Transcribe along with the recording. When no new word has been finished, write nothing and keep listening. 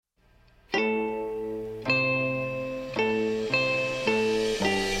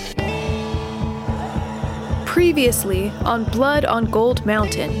Previously on Blood on Gold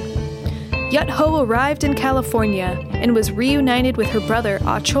Mountain. Yut Ho arrived in California and was reunited with her brother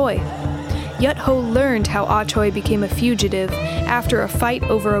Ah Choi. Yut Ho learned how Ah Choi became a fugitive after a fight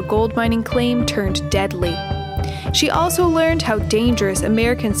over a gold mining claim turned deadly. She also learned how dangerous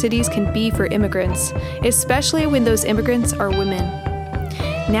American cities can be for immigrants, especially when those immigrants are women.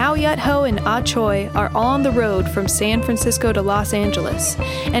 Now Yut Ho and Ah Choi are on the road from San Francisco to Los Angeles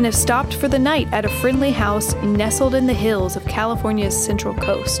and have stopped for the night at a friendly house nestled in the hills of California's Central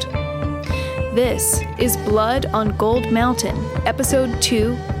Coast. This is Blood on Gold Mountain, Episode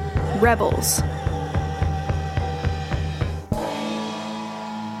 2, Rebels.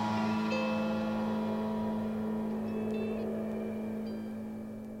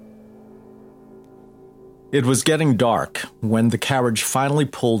 It was getting dark when the carriage finally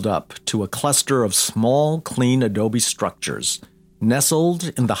pulled up to a cluster of small, clean adobe structures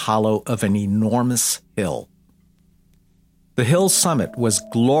nestled in the hollow of an enormous hill. The hill's summit was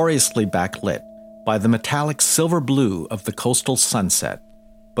gloriously backlit by the metallic silver blue of the coastal sunset,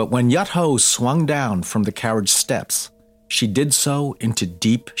 but when Yut Ho swung down from the carriage steps, she did so into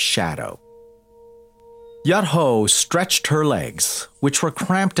deep shadow. Yut Ho stretched her legs, which were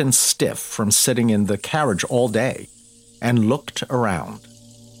cramped and stiff from sitting in the carriage all day, and looked around.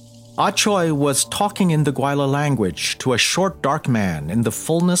 Ah Choi was talking in the Gweila language to a short, dark man in the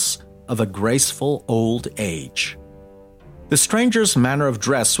fullness of a graceful old age. The stranger's manner of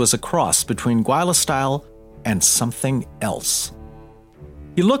dress was a cross between Gweila style and something else.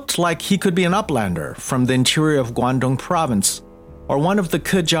 He looked like he could be an uplander from the interior of Guangdong province, or one of the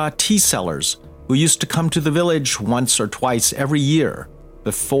Keja tea sellers who used to come to the village once or twice every year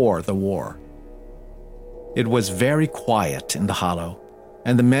before the war. It was very quiet in the hollow,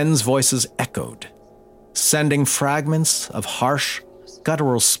 and the men's voices echoed, sending fragments of harsh,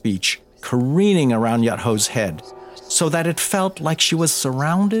 guttural speech careening around Yut Ho's head, so that it felt like she was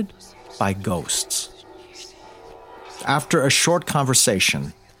surrounded by ghosts. After a short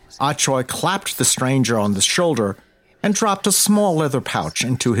conversation, Ah Choi clapped the stranger on the shoulder and dropped a small leather pouch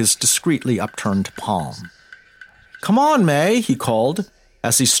into his discreetly upturned palm. "Come on, May," he called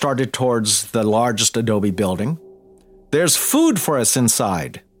as he started towards the largest adobe building. "There's food for us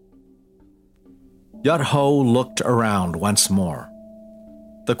inside." Yut Ho looked around once more.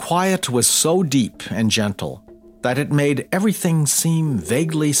 The quiet was so deep and gentle that it made everything seem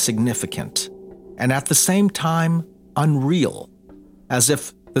vaguely significant, and at the same time unreal, as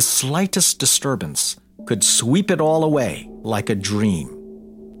if the slightest disturbance could sweep it all away like a dream.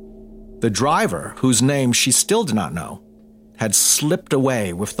 The driver, whose name she still did not know, had slipped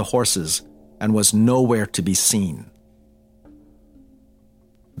away with the horses and was nowhere to be seen.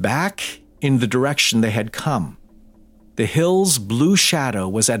 Back in the direction they had come, the hill's blue shadow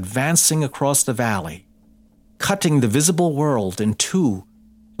was advancing across the valley, cutting the visible world in two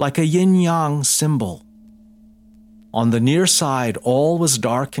like a yin-yang symbol. On the near side, all was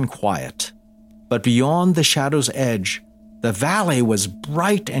dark and quiet, but beyond the shadow's edge, the valley was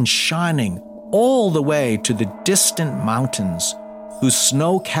bright and shining all the way to the distant mountains, whose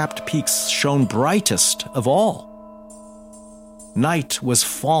snow-capped peaks shone brightest of all. Night was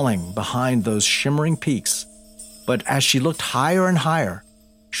falling behind those shimmering peaks, but as she looked higher and higher,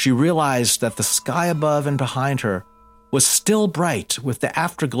 she realized that the sky above and behind her was still bright with the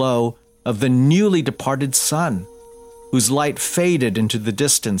afterglow of the newly departed sun, whose light faded into the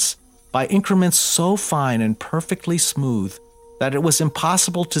distance by increments so fine and perfectly smooth that it was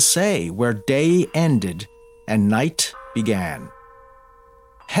impossible to say where day ended and night began.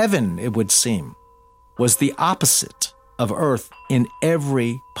 Heaven, it would seem, was the opposite of earth in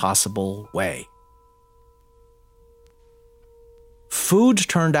every possible way. Food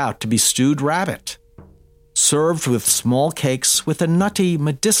turned out to be stewed rabbit, served with small cakes with a nutty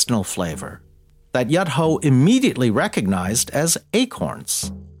medicinal flavor that Yut Ho immediately recognized as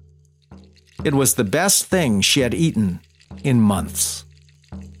acorns. It was the best thing she had eaten in months.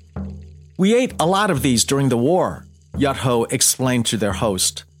 "We ate a lot of these during the war," Yut Ho explained to their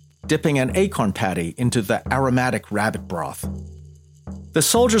host, dipping an acorn patty into the aromatic rabbit broth. "The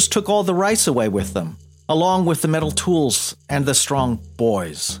soldiers took all the rice away with them, along with the metal tools and the strong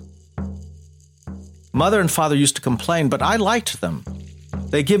boys. Mother and father used to complain, but I liked them.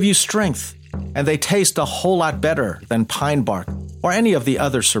 They give you strength, and they taste a whole lot better than pine bark or any of the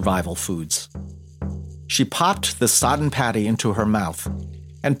other survival foods." She popped the sodden patty into her mouth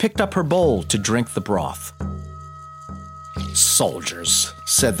and picked up her bowl to drink the broth. "Soldiers,"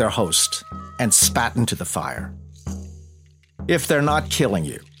 said their host, and spat into the fire. "If they're not killing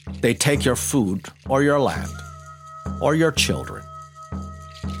you, they take your food or your land or your children."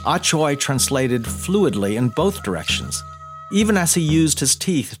 Ah Choi translated fluidly in both directions, even as he used his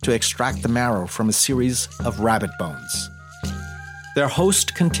teeth to extract the marrow from a series of rabbit bones. Their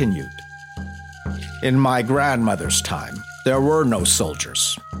host continued. In my grandmother's time, there were no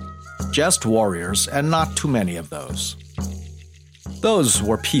soldiers. Just warriors, and not too many of those. Those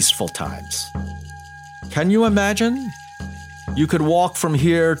were peaceful times. Can you imagine? You could walk from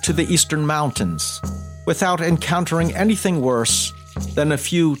here to the eastern mountains without encountering anything worse than a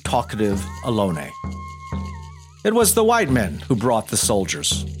few talkative Ohlone. It was the white men who brought the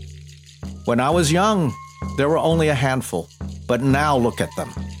soldiers. When I was young, there were only a handful, but now look at them.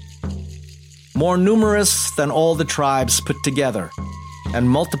 More numerous than all the tribes put together, and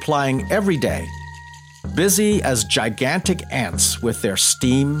multiplying every day, busy as gigantic ants with their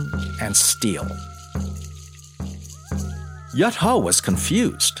steam and steel. Yut Ho was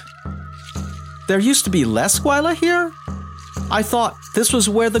confused. There used to be less Gwaila here? I thought this was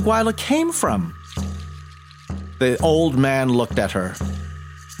where the Gwaila came from. The old man looked at her.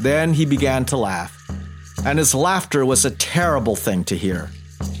 Then he began to laugh, and his laughter was a terrible thing to hear.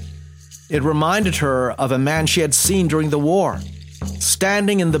 It reminded her of a man she had seen during the war,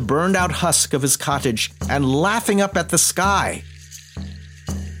 standing in the burned-out husk of his cottage and laughing up at the sky.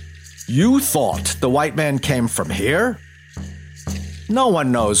 You thought the white man came from here? No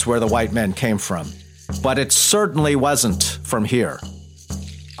one knows where the white men came from, but it certainly wasn't from here.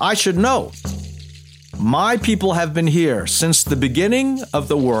 I should know. My people have been here since the beginning of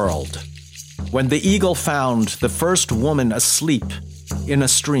the world, when the eagle found the first woman asleep in a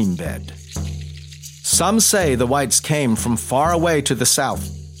stream bed. Some say the whites came from far away to the south,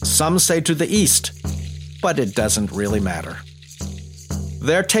 some say to the east, but it doesn't really matter.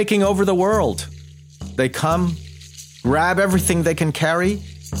 They're taking over the world. They come, grab everything they can carry,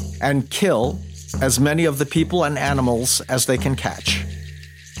 and kill as many of the people and animals as they can catch.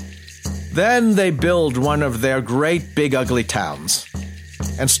 Then they build one of their great big ugly towns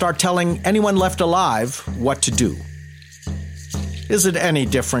and start telling anyone left alive what to do. Is it any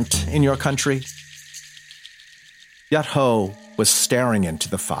different in your country? Yut Ho was staring into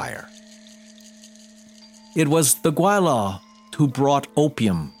the fire. It was the Gwaila who brought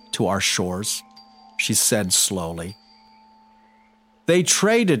opium to our shores, she said slowly. They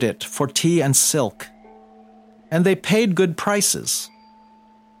traded it for tea and silk, and they paid good prices.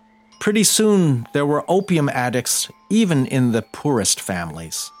 Pretty soon, there were opium addicts even in the poorest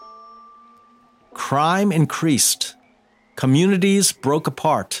families. Crime increased, communities broke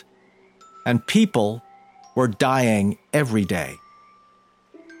apart, and people were dying every day.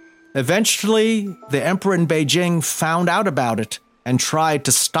 Eventually, the emperor in Beijing found out about it and tried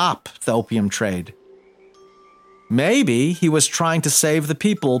to stop the opium trade. Maybe he was trying to save the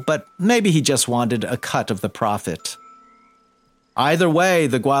people, but maybe he just wanted a cut of the profit. Either way,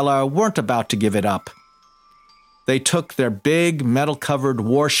 the Gwaila weren't about to give it up. They took their big metal-covered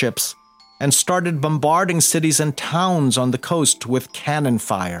warships and started bombarding cities and towns on the coast with cannon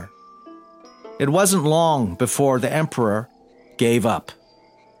fire. It wasn't long before the emperor gave up.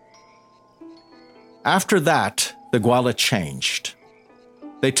 After that, the Gwaila changed.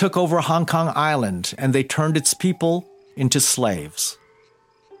 They took over Hong Kong Island and they turned its people into slaves.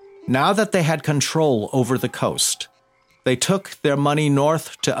 Now that they had control over the coast, they took their money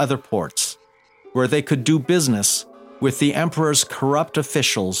north to other ports, where they could do business with the emperor's corrupt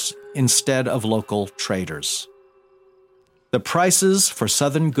officials instead of local traders. The prices for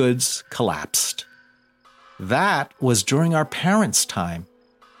southern goods collapsed. That was during our parents' time.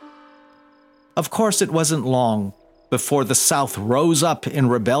 Of course, it wasn't long before the South rose up in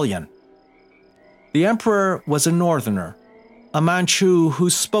rebellion. The emperor was a northerner, a Manchu who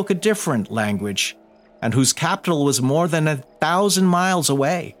spoke a different language and whose capital was more than 1,000 miles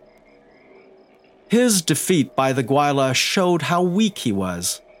away. His defeat by the Gwaila showed how weak he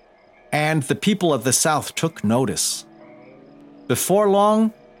was, and the people of the South took notice. Before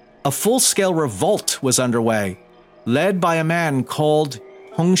long, a full-scale revolt was underway, led by a man called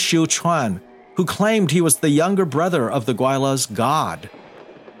Hong Xiuquan, who claimed he was the younger brother of the Gwaila's god.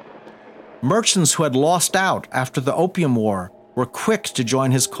 Merchants who had lost out after the Opium War were quick to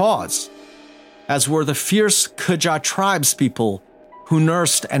join his cause, as were the fierce Keja tribespeople who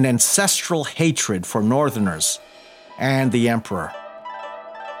nursed an ancestral hatred for northerners and the emperor.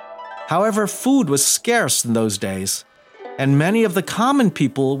 However, food was scarce in those days, and many of the common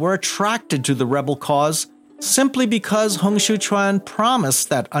people were attracted to the rebel cause simply because Hong Xiuquan promised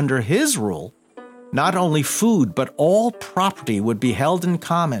that under his rule, not only food but all property would be held in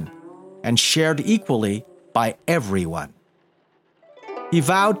common and shared equally by everyone. He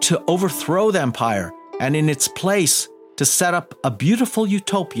vowed to overthrow the empire and in its place to set up a beautiful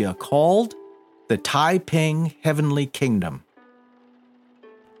utopia called the Taiping Heavenly Kingdom.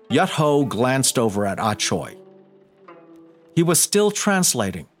 Yat Ho glanced over at Ah Choi. He was still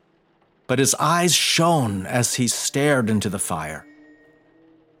translating, but his eyes shone as he stared into the fire.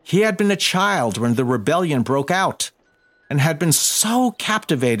 He had been a child when the rebellion broke out and had been so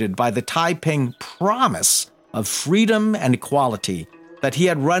captivated by the Taiping promise of freedom and equality that he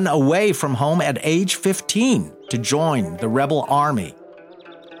had run away from home at age 15 to join the rebel army.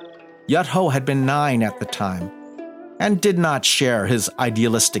 Yat Ho had been 9 at the time and did not share his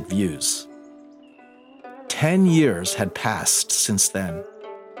idealistic views. 10 years had passed since then.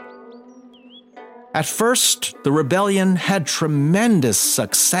 At first, the rebellion had tremendous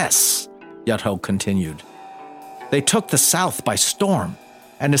success, Yat Ho continued. They took the south by storm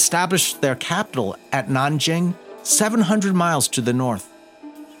and established their capital at Nanjing, 700 miles to the north.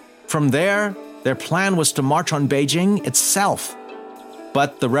 From there, their plan was to march on Beijing itself.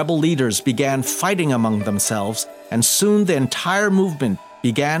 But the rebel leaders began fighting among themselves, and soon the entire movement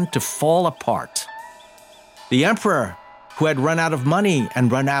began to fall apart. The emperor, who had run out of money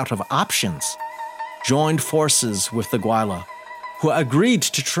and run out of options, joined forces with the Gwaila, who agreed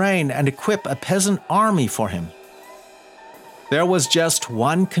to train and equip a peasant army for him. There was just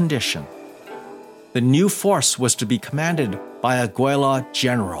one condition. The new force was to be commanded by a Gwaila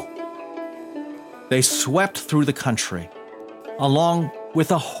general. They swept through the country, along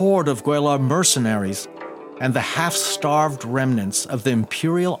with a horde of Gwaila mercenaries and the half-starved remnants of the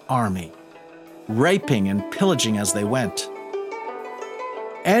imperial army, raping and pillaging as they went.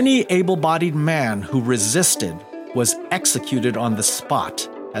 Any able-bodied man who resisted was executed on the spot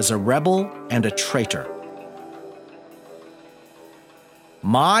as a rebel and a traitor.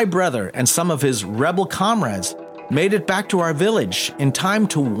 My brother and some of his rebel comrades made it back to our village in time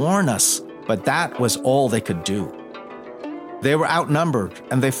to warn us, but that was all they could do. They were outnumbered,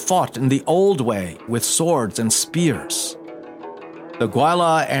 and they fought in the old way with swords and spears. The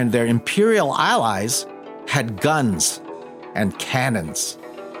Gwaila and their imperial allies had guns and cannons.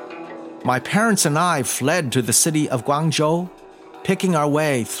 My parents and I fled to the city of Guangzhou, picking our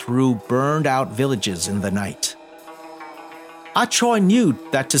way through burned-out villages in the night. Ah Choi knew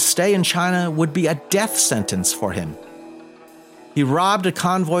that to stay in China would be a death sentence for him. He robbed a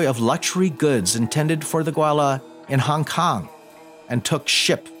convoy of luxury goods intended for the Gwaila in Hong Kong and took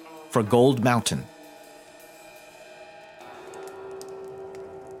ship for Gold Mountain.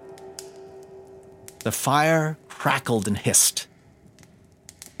 The fire crackled and hissed.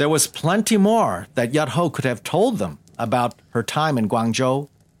 There was plenty more that Yat Ho could have told them about her time in Guangzhou.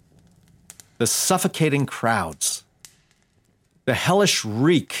 The suffocating crowds, the hellish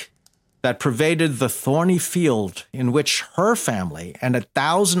reek that pervaded the thorny field in which her family and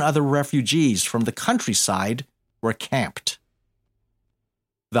 1,000 other refugees from the countryside were camped.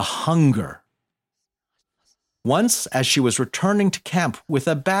 The hunger. Once, as she was returning to camp with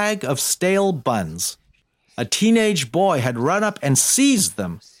a bag of stale buns, a teenage boy had run up and seized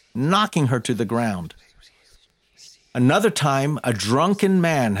them, knocking her to the ground. Another time, a drunken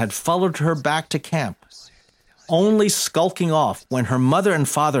man had followed her back to camp, only skulking off when her mother and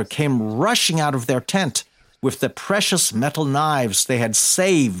father came rushing out of their tent with the precious metal knives they had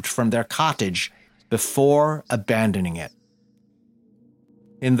saved from their cottage before abandoning it.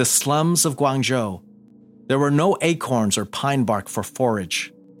 In the slums of Guangzhou, there were no acorns or pine bark for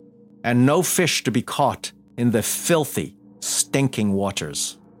forage, and no fish to be caught in the filthy, stinking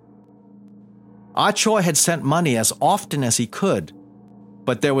waters. Ah Choi had sent money as often as he could,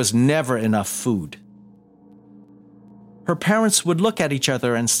 but there was never enough food. Her parents would look at each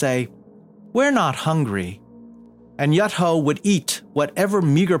other and say, "We're not hungry," and Yat Ho would eat whatever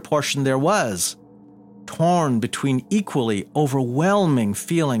meager portion there was, torn between equally overwhelming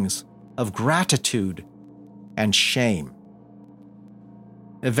feelings of gratitude and shame.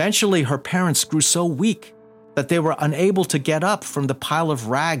 Eventually, her parents grew so weak that they were unable to get up from the pile of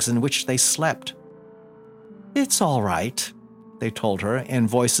rags in which they slept. "It's all right," they told her in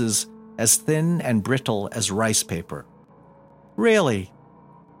voices as thin and brittle as rice paper. "Really,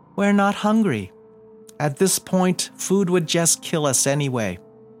 we're not hungry. At this point, food would just kill us anyway.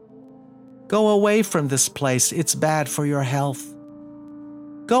 Go away from this place, it's bad for your health.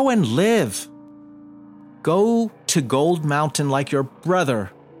 Go and live. Go to Gold Mountain like your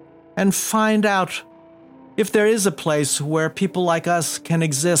brother and find out if there is a place where people like us can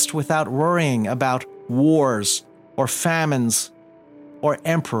exist without worrying about wars or famines or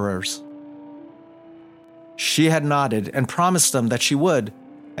emperors." She had nodded and promised them that she would,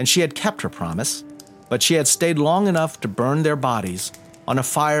 and she had kept her promise, but she had stayed long enough to burn their bodies on a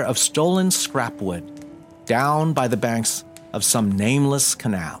fire of stolen scrap wood down by the banks of some nameless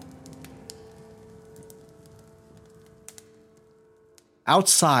canal.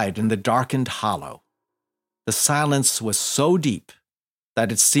 Outside in the darkened hollow, the silence was so deep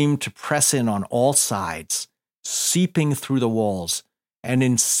that it seemed to press in on all sides, seeping through the walls and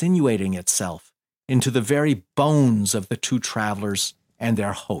insinuating itself into the very bones of the two travelers and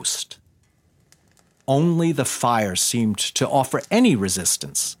their host. Only the fire seemed to offer any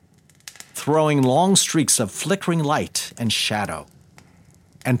resistance, throwing long streaks of flickering light and shadow,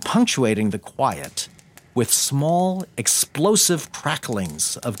 and punctuating the quiet with small, explosive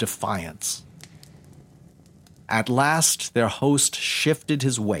cracklings of defiance. At last, their host shifted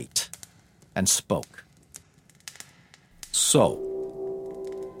his weight and spoke. "So,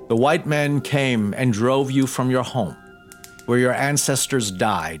 the white men came and drove you from your home, where your ancestors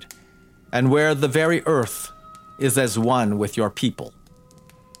died, and where the very earth is as one with your people."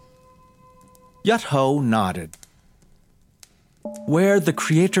 Yut-Ho nodded. "Where the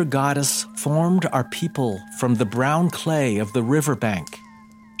Creator Goddess formed our people from the brown clay of the riverbank,"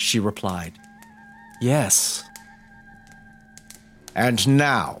 she replied. "Yes." "And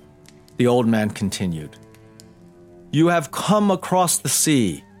now," the old man continued, "you have come across the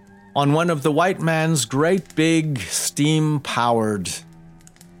sea on one of the white man's great big steam-powered,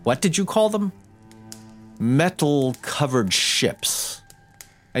 what did you call them? Metal-covered ships.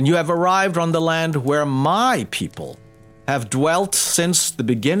 And you have arrived on the land where my people have dwelt since the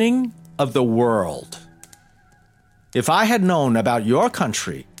beginning of the world. If I had known about your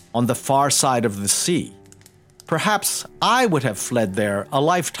country on the far side of the sea, perhaps I would have fled there a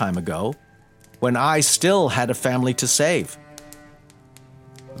lifetime ago, when I still had a family to save.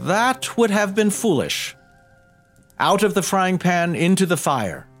 That would have been foolish. Out of the frying pan into the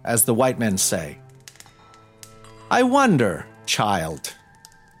fire, as the white men say. I wonder, child,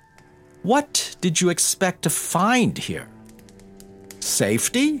 what did you expect to find here?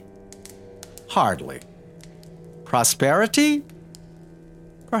 Safety? Hardly. Prosperity?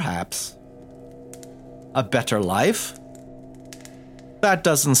 Perhaps. A better life? That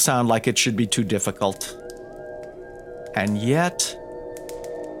doesn't sound like it should be too difficult. And yet,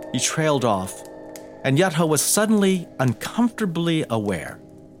 he trailed off, and Yut-Ho was suddenly uncomfortably aware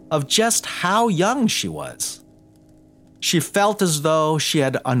of just how young she was. She felt as though she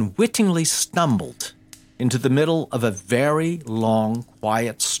had unwittingly stumbled into the middle of a very long,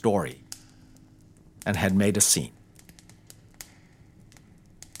 quiet story and had made a scene.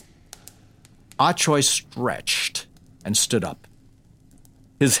 Ah-Choi stretched and stood up.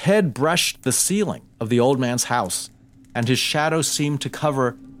 His head brushed the ceiling of the old man's house, and his shadow seemed to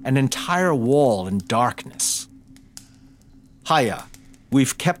cover an entire wall in darkness. Hiya,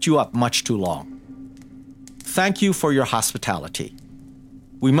 we've kept you up much too long. Thank you for your hospitality.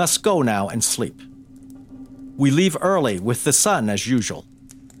 We must go now and sleep. We leave early with the sun as usual.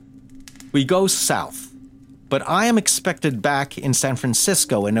 We go south, but I am expected back in San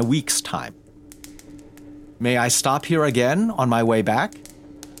Francisco in a week's time. May I stop here again on my way back?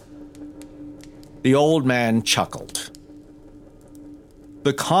 The old man chuckled.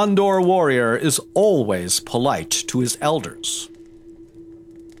 The Condor warrior is always polite to his elders.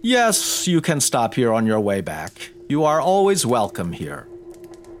 Yes, you can stop here on your way back. You are always welcome here.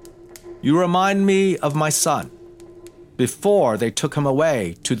 You remind me of my son, before they took him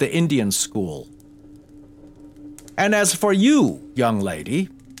away to the Indian school. And as for you, young lady,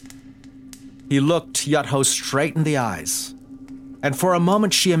 he looked Yut-Ho straight in the eyes, and for a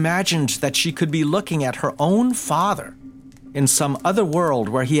moment she imagined that she could be looking at her own father in some other world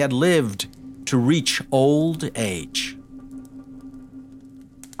where he had lived to reach old age.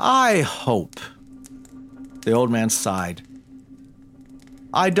 I hope, the old man sighed.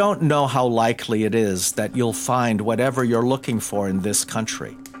 I don't know how likely it is that you'll find whatever you're looking for in this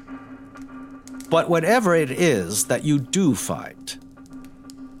country. But whatever it is that you do find,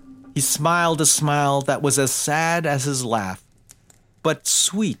 he smiled a smile that was as sad as his laugh, but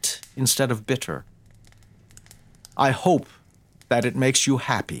sweet instead of bitter. I hope that it makes you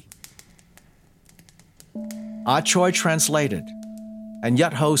happy. Ah-Choi translated, and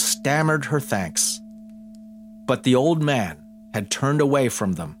Yut-Ho stammered her thanks. But the old man had turned away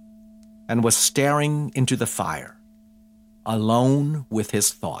from them and was staring into the fire, alone with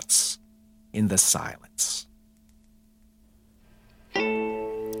his thoughts in the silence.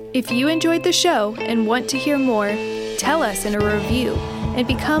 If you enjoyed the show and want to hear more, tell us in a review and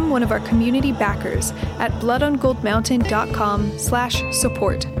become one of our community backers at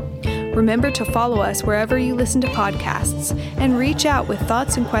bloodongoldmountain.com/support. Remember to follow us wherever you listen to podcasts and reach out with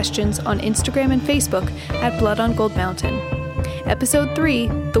thoughts and questions on Instagram and Facebook at Blood on Gold Mountain. Episode 3,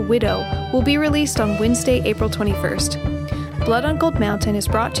 The Widow, will be released on Wednesday, April 21st. Blood on Gold Mountain is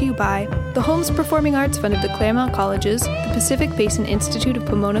brought to you by the Holmes Performing Arts Fund of the Claremont Colleges, the Pacific Basin Institute of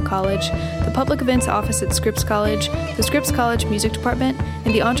Pomona College, the Public Events Office at Scripps College, the Scripps College Music Department,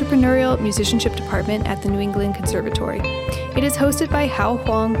 and the Entrepreneurial Musicianship Department at the New England Conservatory. It is hosted by Hao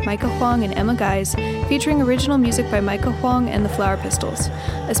Huang, Micah Huang, and Emma Guise, featuring original music by Micah Huang and the Flower Pistols.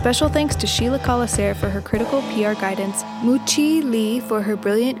 A special thanks to Sheila Colisaire for her critical PR guidance, Mu-Chi Lee for her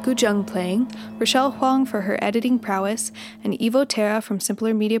brilliant guzheng playing, Rochelle Huang for her editing prowess, and Ivo Terra from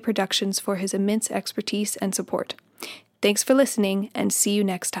Simpler Media Productions for his immense expertise and support. Thanks for listening, and see you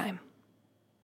next time.